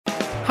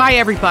Hi,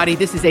 everybody.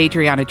 This is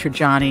Adriana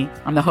Trajani.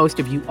 I'm the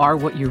host of You Are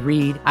What You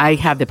Read. I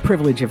have the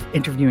privilege of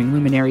interviewing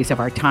luminaries of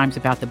our times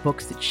about the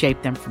books that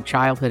shaped them from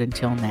childhood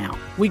until now.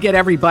 We get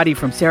everybody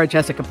from Sarah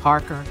Jessica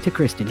Parker to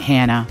Kristen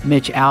Hanna,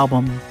 Mitch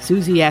Albom,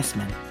 Susie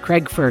Essman,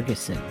 Craig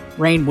Ferguson,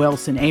 Rainn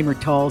Wilson, Amor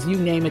Tolls, you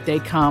name it, they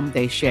come,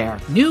 they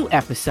share. New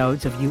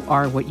episodes of You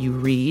Are What You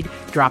Read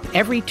drop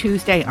every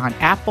Tuesday on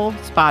Apple,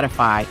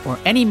 Spotify, or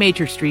any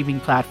major streaming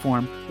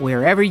platform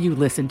wherever you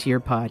listen to your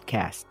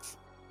podcasts.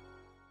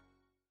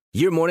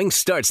 Your morning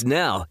starts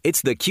now.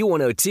 It's the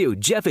Q102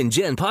 Jeff and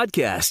Jen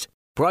podcast,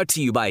 brought to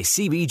you by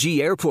CBG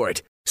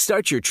Airport.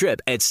 Start your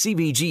trip at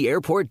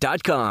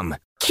CBGAirport.com.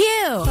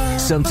 Q.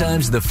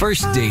 Sometimes the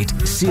first date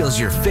seals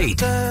your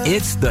fate.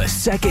 It's the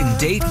second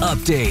date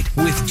update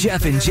with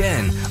Jeff and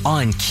Jen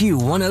on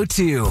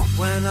Q102.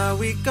 When are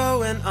we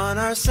going on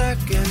our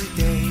second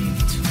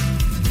date?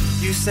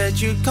 You said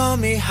you'd call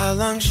me. How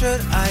long should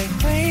I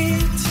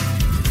wait?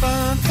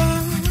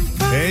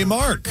 Hey,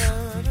 Mark,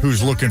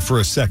 who's looking for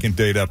a second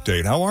date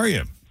update. How are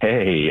you?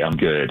 Hey, I'm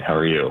good. How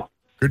are you?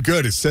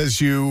 Good. It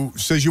says you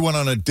went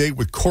on a date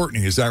with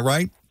Courtney. Is that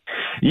right?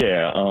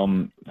 Yeah.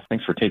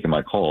 Thanks for taking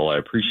my call. I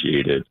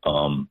appreciate it.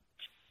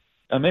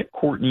 I met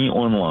Courtney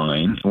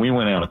online. We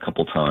went out a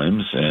couple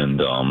times, and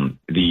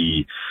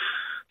the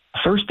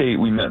first date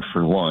we met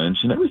for lunch,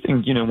 and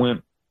everything,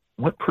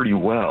 went pretty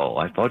well.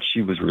 I thought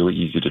she was really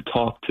easy to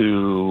talk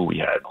to. We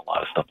had a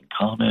lot of stuff in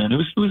common. It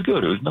was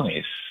good. It was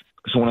nice.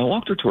 So when I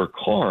walked her to her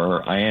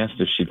car, I asked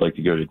if she'd like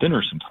to go to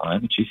dinner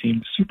sometime, and she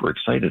seemed super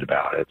excited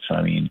about it.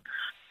 So,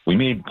 we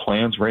made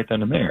plans right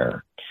then and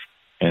there.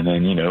 And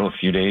then, a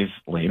few days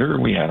later,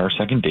 we had our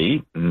second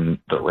date, and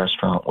the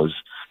restaurant was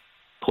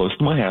close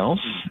to my house.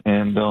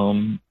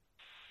 And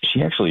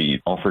she actually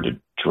offered to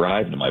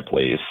drive to my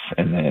place,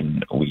 and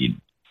then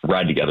we'd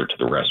ride together to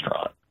the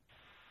restaurant.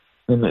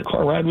 And the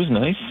car ride was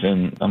nice,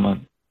 and I'm a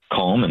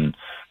calm and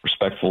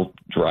respectful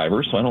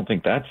driver, so I don't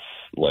think that's,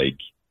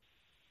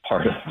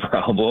 part of the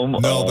problem.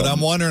 No, but I'm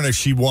wondering if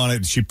she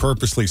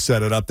purposely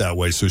set it up that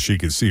way so she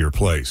could see her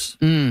place.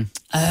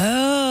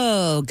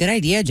 Oh, good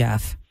idea,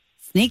 Jeff.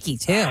 Sneaky,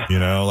 too.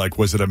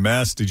 Was it a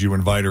mess? Did you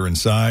invite her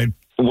inside?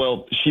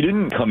 Well, she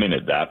didn't come in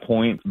at that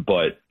point,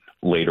 but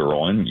later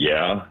on,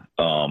 yeah.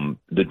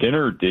 The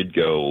dinner did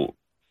go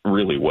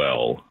really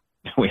well.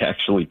 We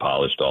actually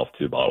polished off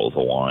 2 bottles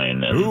of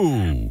wine. And,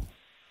 ooh.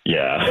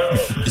 Yeah.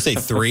 Did you say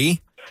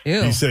 3?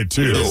 Ew. He said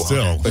 2.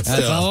 Still. But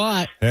That's a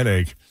lot.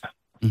 Headache.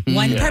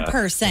 One per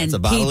person. It's a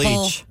bottle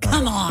people. each.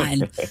 Come on.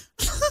 That's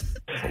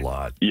a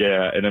lot.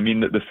 Yeah, and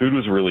the food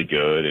was really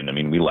good,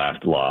 and we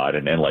laughed a lot,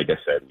 and then, like I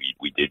said,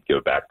 we did go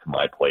back to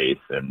my place,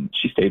 and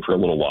she stayed for a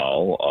little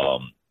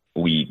while.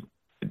 We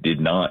did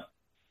not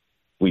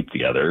sleep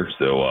together,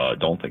 so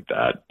don't think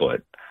that,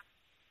 but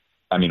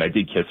I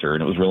did kiss her,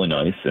 and it was really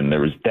nice, and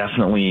there was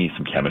definitely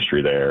some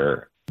chemistry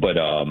there. But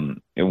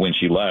when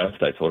she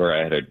left, I told her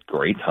I had a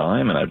great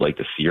time, and I'd like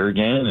to see her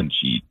again, and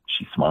she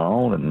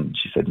smiled, and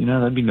she said,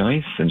 that'd be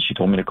nice, and she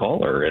told me to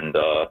call her, and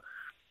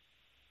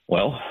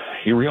well,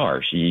 here we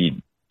are.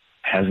 She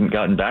hasn't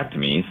gotten back to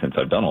me since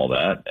I've done all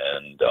that,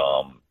 and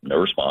no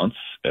response,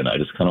 and I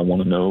just kind of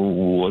want to know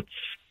what's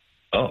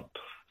up.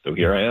 So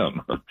here I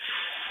am.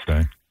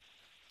 Okay.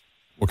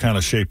 What kind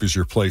of shape is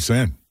your place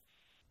in?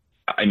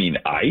 To me,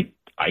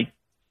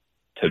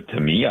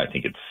 I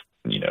think it's,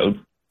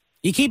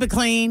 You keep it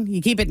clean. You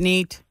keep it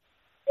neat.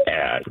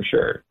 Yeah, for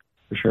sure.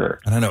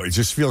 I don't know. It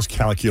just feels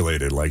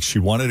calculated. Like she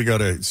wanted to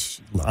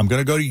I'm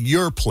going to go to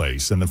your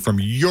place, and then from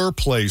your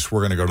place, we're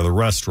going to go to the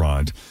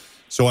restaurant.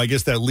 So I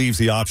guess that leaves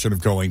the option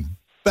of going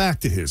back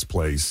to his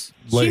place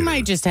later. She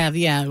might just have,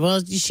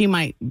 she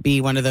might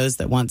be one of those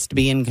that wants to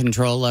be in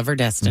control of her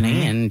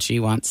destiny, and she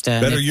wants to.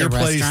 Better your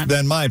place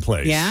than my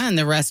place. Yeah, and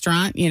the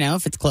restaurant,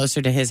 if it's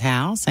closer to his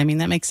house, that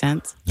makes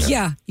sense.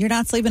 Yeah, you're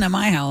not sleeping at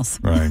my house.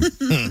 Right.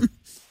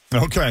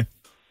 Okay.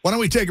 Why don't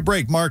we take a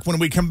break, Mark? When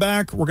we come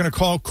back, we're going to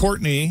call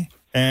Courtney,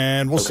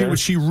 and we'll see what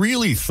she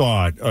really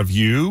thought of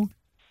you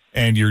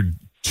and your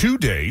 2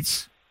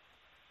 dates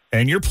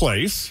and your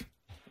place.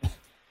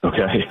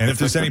 Okay. And if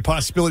there's any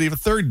possibility of a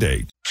third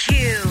date.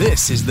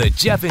 This is the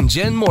Jeff and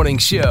Jen Morning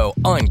Show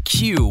on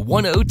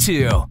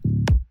Q102.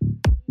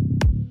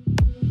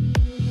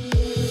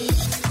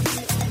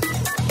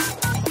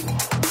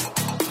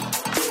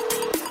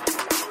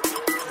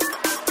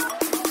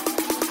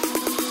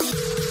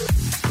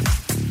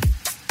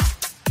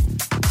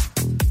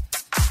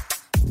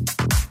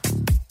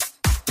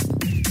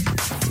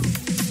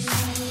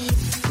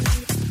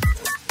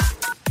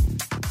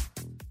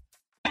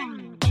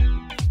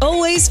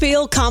 Always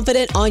feel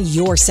confident on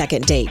your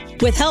second date.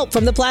 With help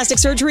from the Plastic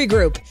Surgery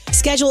Group.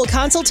 Schedule a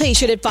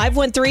consultation at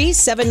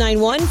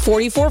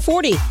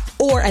 513-791-4440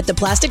 or at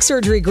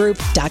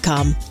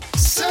theplasticsurgerygroup.com.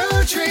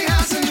 Surgery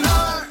has an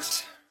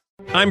art.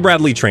 I'm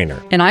Bradley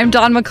Trainer. And I'm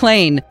Don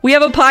McClain. We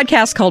have a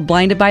podcast called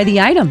Blinded by the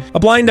Item. A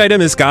blind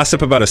item is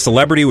gossip about a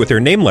celebrity with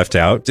their name left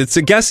out. It's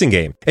a guessing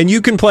game, and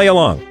you can play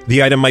along.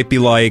 The item might be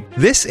like,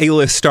 this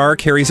A-list star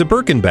carries a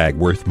Birkin bag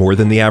worth more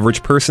than the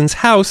average person's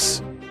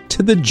house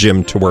to the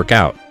gym to work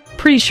out.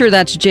 Pretty sure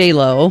that's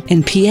J-Lo.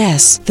 And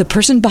P.S. the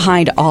person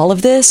behind all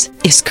of this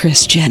is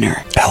Kris Jenner,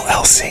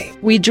 LLC.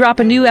 We drop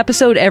a new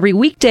episode every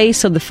weekday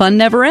so the fun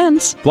never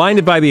ends.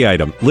 Blinded by the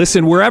Item.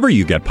 Listen wherever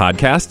you get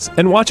podcasts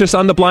and watch us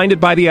on the Blinded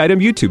by the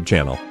Item YouTube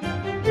channel.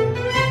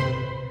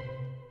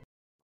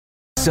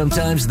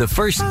 Sometimes the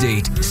first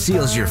date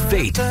seals your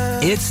fate.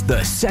 It's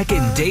the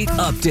second date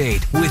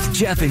update with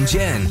Jeff and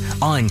Jen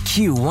on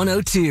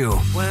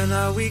Q102. When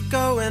are we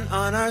going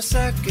on our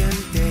second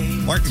date?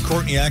 Mark and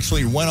Courtney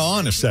actually went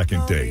on a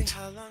second date.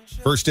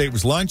 First date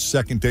was lunch.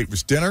 Second date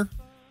was dinner.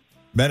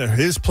 Met at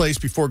his place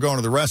before going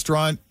to the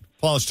restaurant.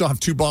 Polished off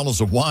 2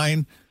 bottles of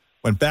wine.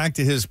 Went back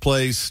to his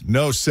place.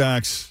 No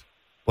sex,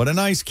 but a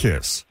nice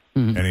kiss.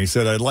 And he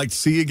said, I'd like to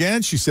see you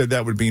again. She said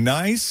that would be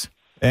nice.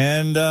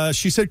 And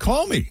she said,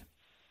 call me.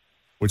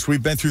 Which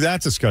we've been through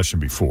that discussion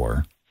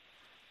before.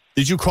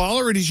 Did you call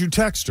her or did you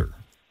text her?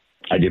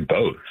 I did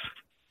both.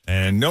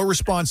 And no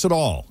response at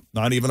all.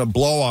 Not even a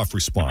blow-off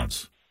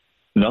response.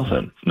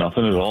 Nothing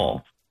at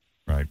all.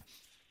 Right.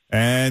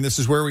 And this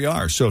is where we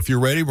are. So if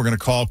you're ready, we're going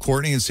to call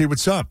Courtney and see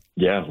what's up.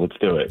 Yeah, let's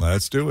do it.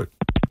 Let's do it.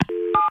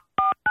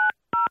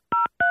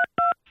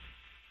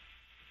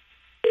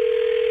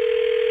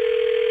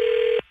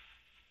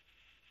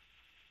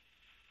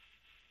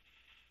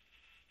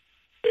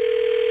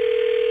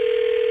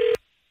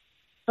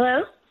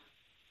 Hello?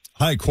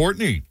 Hi,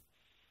 Courtney.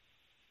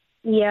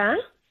 Yeah?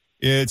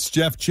 It's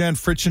Jeff, Jen,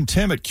 Fritch, and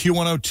Tim at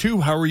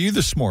Q102. How are you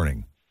this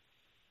morning?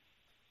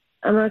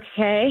 I'm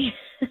okay.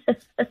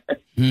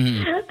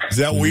 Is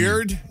that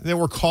weird that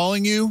we're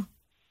calling you?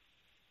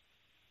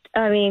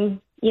 I mean,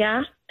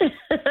 yeah.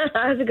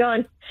 How's it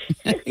going?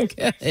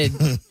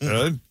 Good.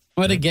 Good.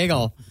 What a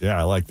giggle. Yeah,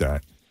 I like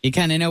that. You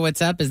kind of know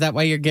what's up? Is that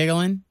why you're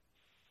giggling?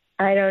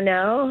 I don't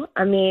know.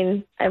 I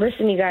mean, I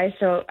listen to you guys,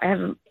 so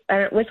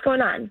what's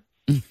going on?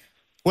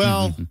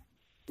 Well,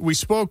 we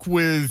spoke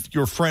with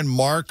your friend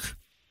Mark,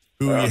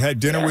 who you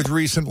had dinner with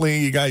recently.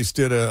 You guys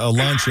did a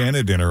lunch and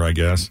a dinner, I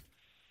guess.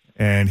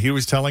 And he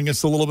was telling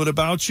us a little bit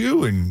about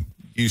you, and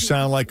you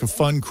sound like a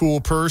fun,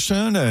 cool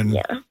person.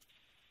 And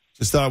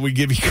just thought we'd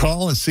give you a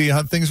call and see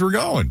how things were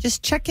going.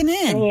 Just checking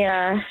in.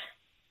 Yeah.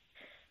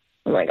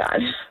 Oh, my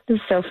God. This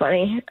is so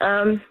funny.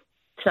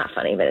 It's not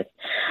funny, but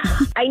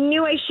I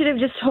knew I should have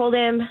just told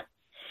him.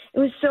 It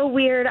was so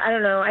weird. I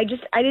don't know. I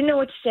didn't know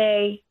what to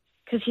say.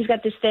 Because he's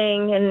got this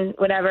thing and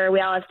whatever.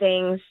 We all have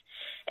things.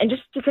 And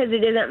just because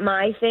it isn't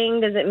my thing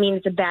doesn't mean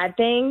it's a bad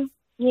thing,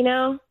 you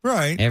know?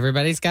 Right.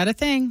 Everybody's got a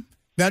thing.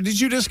 Now, did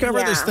you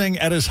discover this thing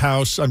at his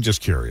house? I'm just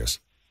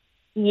curious.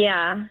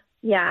 Yeah.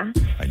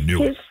 I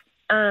knew it.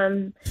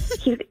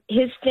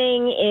 His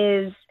thing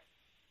is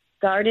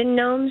garden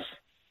gnomes.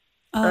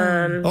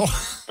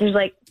 There's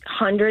like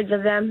hundreds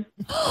of them.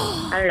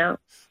 I don't know.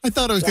 I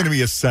thought it was going to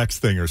be a sex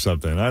thing or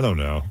something. I don't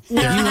know.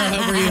 Were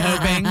you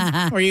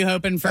hoping? Were you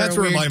hoping for That's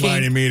a where weird my kink?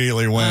 mind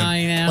immediately went.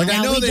 I know. Like,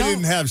 I know they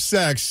didn't have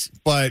sex,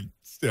 but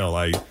still,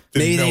 I didn't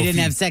Maybe know they if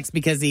didn't have sex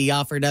because he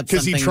offered up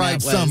something he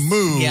tried that was, some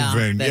move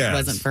and that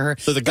wasn't for her.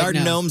 So the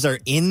garden gnomes are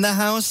in the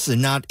house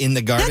and not in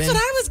the garden? That's what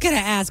I was going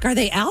to ask. Are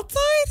they outside?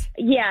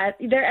 Yeah,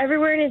 they're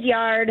everywhere in his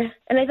yard.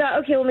 And I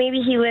thought, okay, well,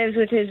 maybe he lives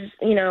with his,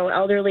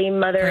 elderly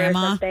mother Grandma?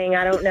 or something.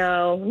 I don't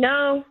know.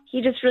 No,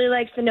 he just really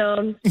likes the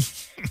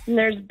gnomes. And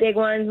there's big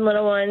ones and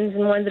little ones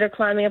and ones that are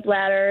climbing up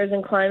ladders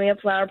and climbing up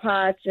flower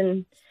pots.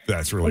 And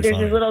that's really there's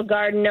funny. this little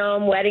garden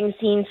gnome wedding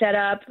scene set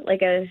up,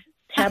 like a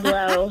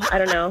tableau. I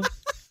don't know.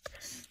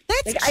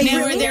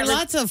 Now, are there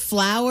lots of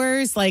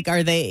flowers? Like,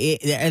 are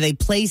they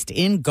placed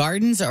in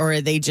gardens, or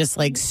are they just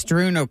like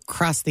strewn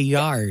across the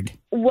yard?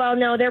 Well,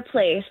 no, they're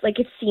placed. Like,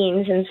 it's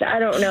scenes, and I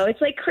don't know. It's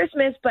like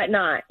Christmas, but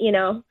not,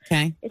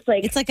 Okay.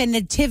 It's like a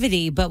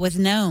nativity, but with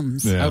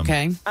gnomes. Yeah.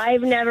 Okay.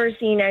 I've never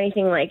seen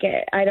anything like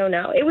it. I don't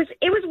know. It was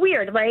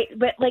weird, right?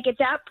 But, like, at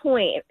that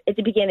point, at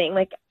the beginning,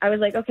 like, I was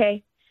like,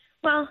 okay,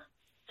 well,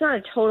 it's not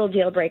a total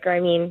deal breaker.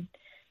 I mean,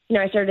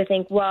 I started to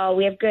think, well,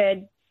 we have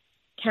good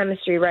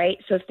chemistry, right?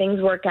 So if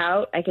things work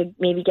out, I could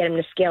maybe get him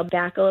to scale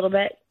back a little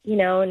bit,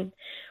 and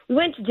we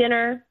went to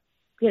dinner.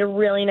 We had a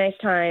really nice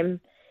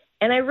time.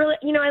 And I really,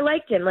 I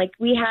liked him. Like,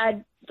 we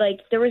had,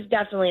 there was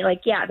definitely,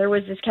 there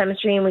was this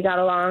chemistry and we got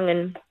along.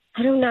 And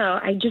I don't know.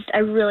 I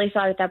really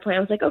thought at that point, I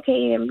was like,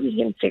 okay, we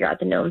can figure out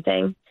the gnome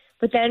thing.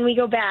 But then we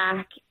go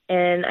back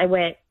and I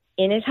went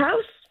in his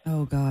house.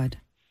 Oh, God.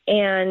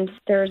 And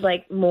there's,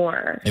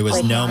 more. It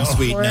was gnome,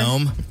 sweet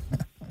gnome.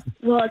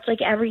 Well, it's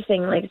like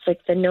everything. Like, it's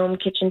like the gnome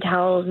kitchen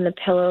towels and the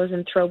pillows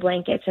and throw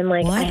blankets. And,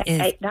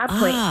 at that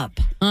point.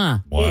 Huh.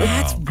 Wow.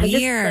 That's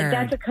weird.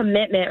 That's a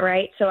commitment,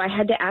 right? So I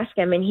had to ask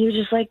him, and he was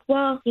just like,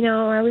 well,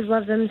 I always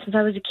loved them since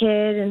I was a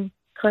kid and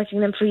collecting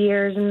them for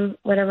years and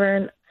whatever.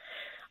 And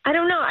I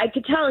don't know. I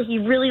could tell he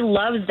really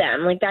loves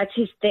them. Like, that's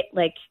his thing.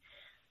 Like,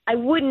 I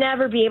would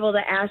never be able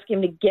to ask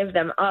him to give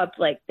them up.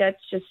 Like,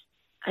 that's just,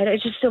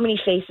 it's just so many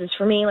faces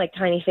for me, like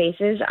tiny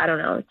faces. I don't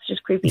know. It's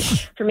just creepy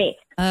for me.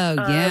 Oh,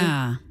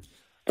 yeah.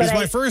 Because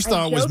my first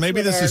thought was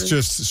maybe this is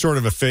just sort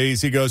of a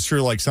phase he goes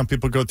through, like some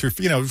people go through.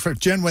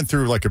 Jen went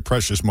through like a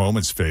precious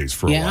moments phase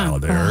for a while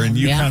there, and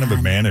you kind of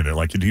abandoned it.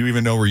 Like, do you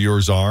even know where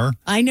yours are?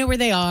 I know where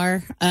they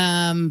are.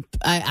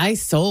 I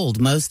sold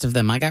most of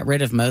them. I got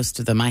rid of most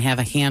of them. I have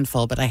a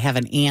handful, but I have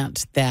an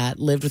aunt that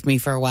lived with me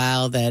for a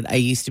while that I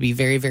used to be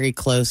very, very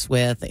close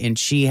with, and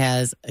she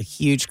has a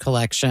huge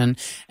collection.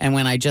 And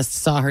when I just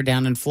saw her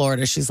down in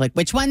Florida, she's like,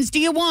 "Which ones do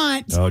you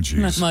want?" Oh, geez.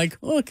 And I'm like,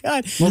 "Oh,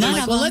 God." Well, I'm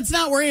like, let's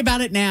not worry about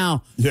it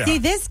now. Yeah. See,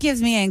 this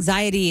gives me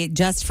anxiety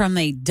just from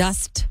a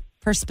dust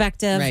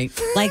perspective. Right.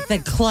 Like the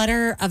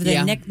clutter of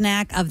the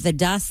knick-knack of the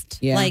dust.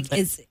 Yeah. Like,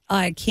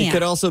 I can't. It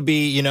could also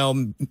be,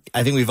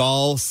 I think we've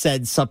all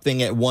said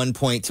something at one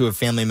point to a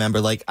family member,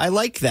 like, I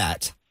like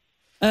that.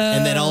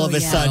 And then all of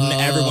a sudden,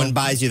 everyone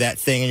buys you that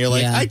thing, and you're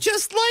like, I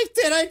just liked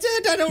it. I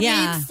did. I don't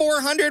need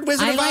 400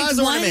 Wizard of Oz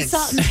one ornaments.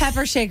 salt and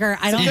pepper shaker.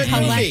 I don't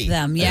collect movie.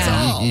 them. Yeah.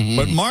 That's all.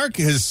 But Mark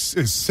has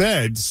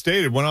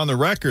went on the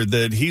record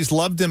that he's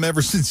loved him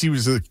ever since he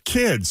was a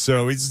kid.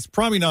 So it's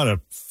probably not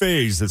a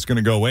phase that's going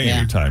to go away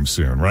anytime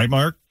soon. Right,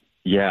 Mark?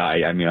 Yeah,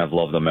 I mean, I've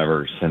loved them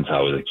ever since I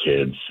was a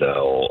kid.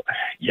 So,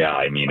 yeah,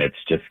 I mean, it's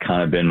just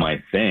kind of been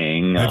my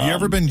thing. Have you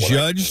ever been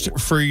judged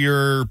for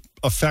your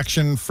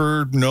affection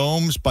for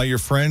gnomes by your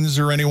friends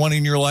or anyone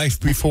in your life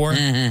before?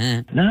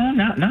 No,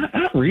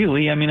 not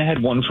really. I mean, I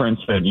had one friend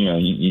said,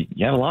 you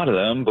have a lot of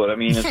them, but I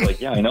mean, it's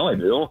like, yeah, I know I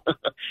do.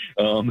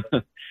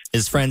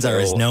 His friends are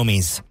his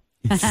gnomies.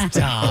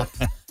 Stop.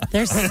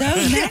 There's so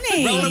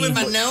many. Rolling with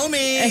my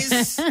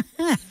gnomies.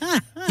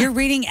 You're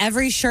reading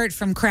every shirt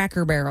from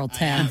Cracker Barrel,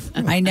 Tim.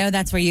 I know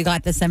that's where you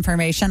got this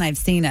information. I've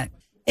seen it.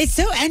 It's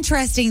so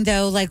interesting,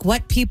 though, like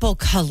what people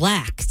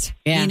collect.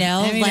 Yeah.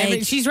 I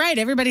mean, she's right.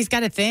 Everybody's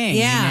got a thing.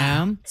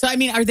 Yeah. So, I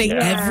mean, are they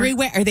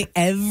everywhere? Are they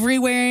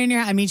everywhere in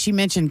your? I mean, she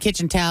mentioned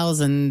kitchen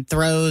towels and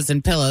throws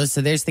and pillows.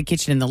 So there's the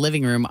kitchen and the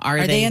living room.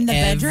 Are they in the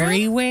bedroom?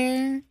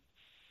 Everywhere?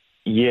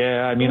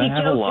 Yeah, I mean, I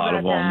have a lot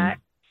of them. That.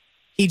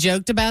 He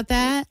joked about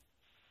that?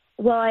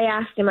 Well, I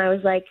asked him, I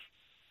was like,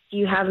 do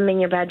you have them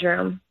in your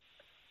bedroom?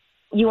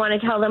 You want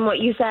to tell them what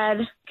you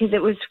said? Because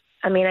it was,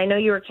 I mean, I know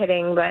you were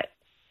kidding, but.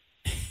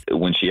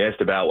 When she asked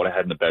about what I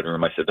had in the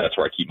bedroom, I said, that's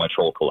where I keep my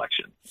troll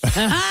collection.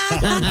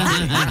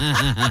 I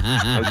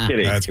was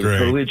kidding. That's it was great.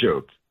 Totally a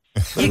joke.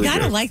 You got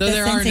to like the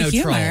sense of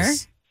humor.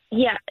 Trolls.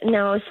 Yeah,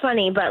 no, it's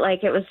funny, but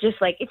like, it was just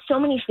like, it's so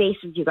many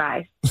faces, you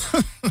guys.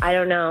 I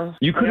don't know.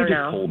 You could have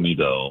just told me,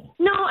 though.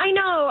 No, I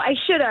know. I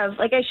should have.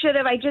 I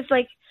just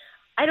like,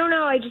 I don't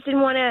know. I just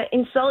didn't want to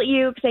insult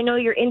you because I know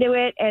you're into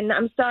it. And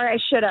I'm sorry. I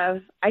should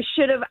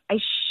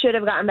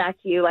have gotten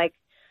back to you. Like,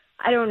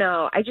 I don't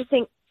know. I just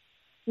think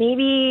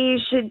maybe you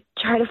should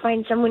try to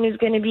find someone who's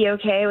going to be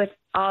okay with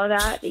all of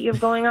that you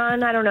have going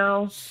on. I don't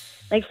know.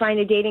 Like, find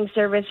a dating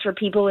service for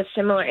people with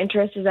similar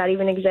interests. Does that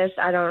even exist?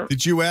 I don't.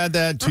 Did you add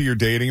that to your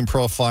dating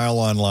profile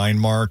online,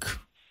 Mark?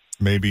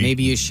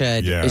 Maybe you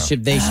should. Yeah. They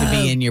should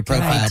be in your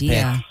profile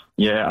pic.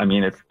 Yeah, I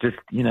mean, it's just,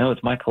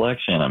 it's my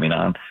collection. I mean,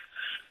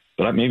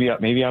 but maybe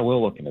I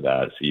will look into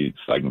that, see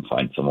if I can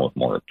find someone with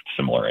more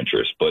similar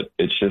interests. But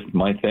it's just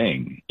my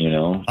thing,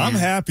 I'm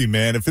happy,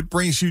 man. If it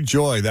brings you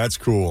joy, that's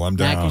cool. I'm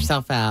down. Knock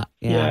yourself out.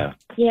 Yeah.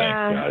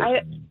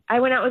 Thanks, I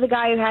went out with a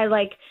guy who had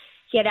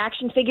he had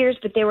action figures,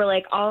 but they were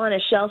all on a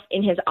shelf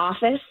in his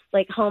office,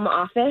 home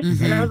office.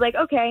 Mm-hmm. And I was like,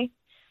 okay,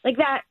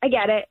 that, I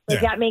get it.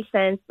 That makes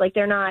sense.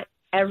 They're not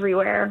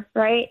everywhere,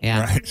 right?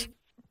 Yeah. Right.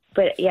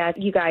 But yeah,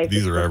 you guys.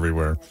 These are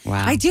everywhere.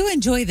 Wow. I do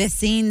enjoy the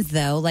scenes,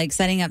 though, like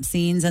setting up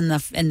scenes in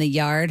the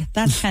yard.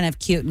 That's kind of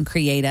cute and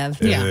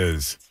creative. It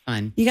is. It's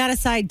fun. You got a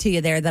side to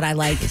you there that I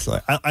like. It's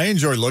like, I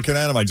enjoy looking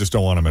at them. I just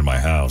don't want them in my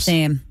house.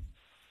 Same.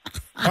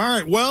 All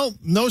right. Well,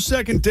 no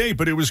second date,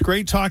 but it was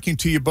great talking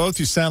to you both.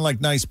 You sound like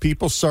nice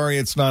people. Sorry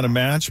it's not a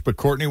match, but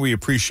Courtney, we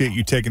appreciate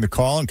you taking the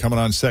call and coming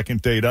on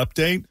Second Date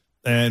Update.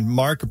 And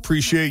Mark,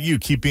 appreciate you.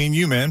 Keep being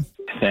you, man.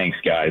 Thanks,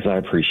 guys. I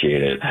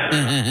appreciate it.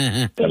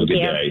 Have a good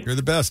day. You're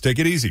the best. Take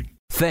it easy.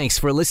 Thanks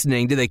for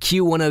listening to the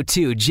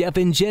Q102 Jeff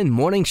and Jen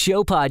Morning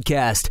Show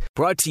podcast,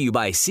 brought to you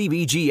by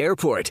CBG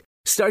Airport.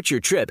 Start your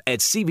trip at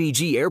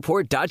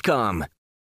CBGAirport.com.